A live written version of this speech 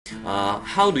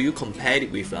How do you compare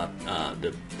it with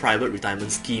the private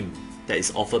retirement scheme that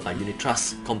is offered by unit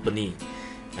trust company,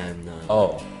 and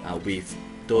with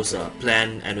those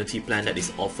annuity plan that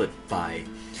is offered by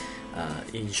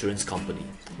insurance company?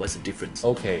 What's the difference?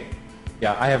 Okay,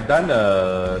 yeah, I have done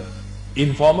a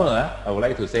informal. I would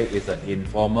like to say it's an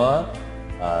informal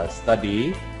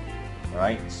study,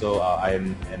 right? So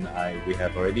we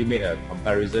have already made a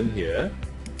comparison here,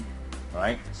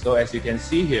 right? So as you can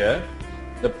see here,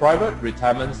 the private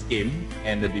retirement scheme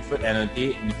and the deferred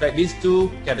annuity, in fact, these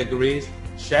two categories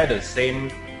share the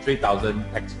same 3,000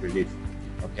 tax relief.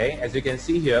 Okay, as you can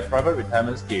see here, private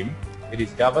retirement scheme, it is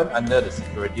governed under the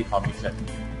Security Commission,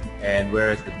 and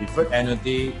whereas the deferred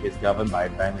annuity is governed by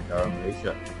Bank Negara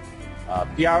Malaysia.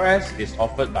 PRS is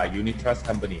offered by unit trust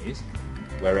companies,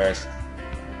 whereas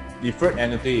deferred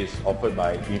annuity is offered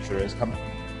by insurance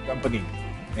company.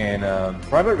 And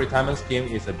private retirement scheme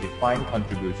is a defined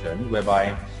contribution,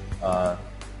 whereby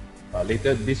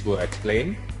later this will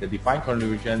explain the defined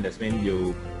contribution. That means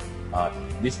you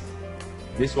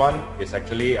this one is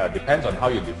actually depends on how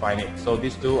you define it. So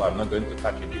these two I'm not going to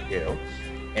touch in detail.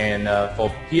 And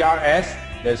for PRS,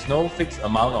 there's no fixed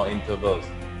amount or intervals,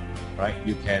 right?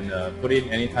 You can put in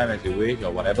anytime as you wish,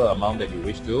 or whatever amount that you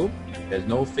wish to. There's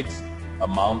no fixed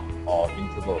amount or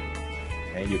interval.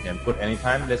 And you can put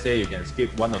anytime. Let's say you can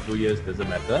skip 1 or 2 years, doesn't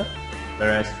matter.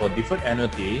 Whereas for deferred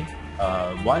annuity,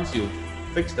 once you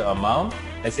fix the amount,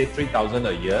 let's say 3,000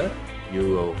 a year, you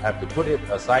will have to put it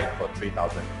aside for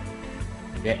 3,000.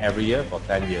 Okay, every year for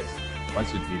 10 years.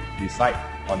 Once you decide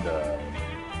on the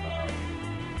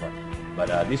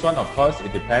this one, of course,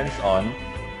 it depends on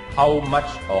how much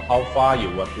or how far you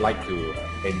would like to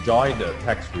enjoy the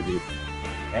tax relief.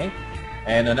 Okay.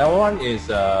 And another one is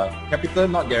capital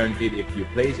not guaranteed if you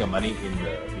place your money in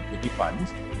the equity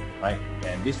funds, right?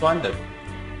 And this one, the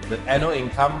annual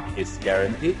income is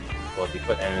guaranteed for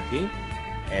deferred annuity.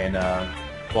 And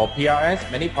for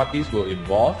PRS, many parties will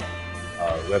involve,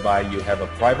 whereby you have a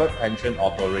private pension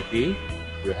authority,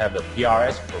 you have the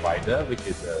PRS provider, which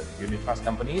is a unit trust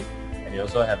company, and you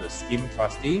also have the scheme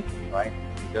trustee, right?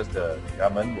 Because the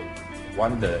government would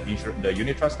want the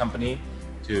unit trust company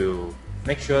to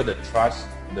make sure the trust,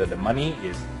 the money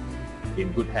is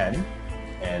in good hand.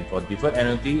 And for deferred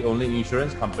annuity, only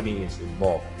insurance company is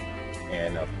involved.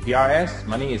 And PRS,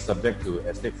 money is subject to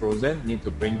estate frozen, need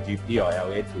to bring GP or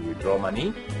LA to withdraw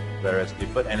money. Whereas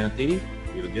deferred annuity,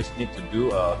 you just need to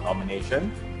do a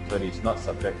nomination, so it is not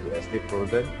subject to estate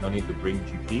frozen, no need to bring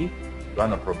GP,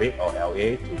 run a probate or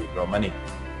LA to withdraw money.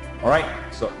 Alright,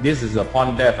 so this is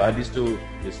upon death, these two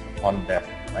is upon death,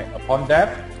 right? Upon death,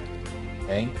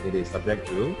 okay, it is subject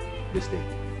to this thing.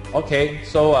 Okay,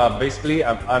 so basically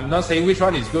I'm not saying which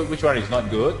one is good, which one is not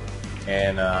good,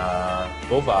 and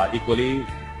both are equally,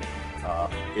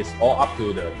 it's all up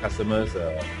to the customer's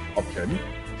option.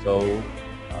 So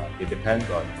it depends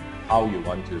on how you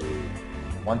want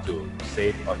to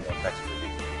save on your tax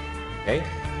relief. Okay.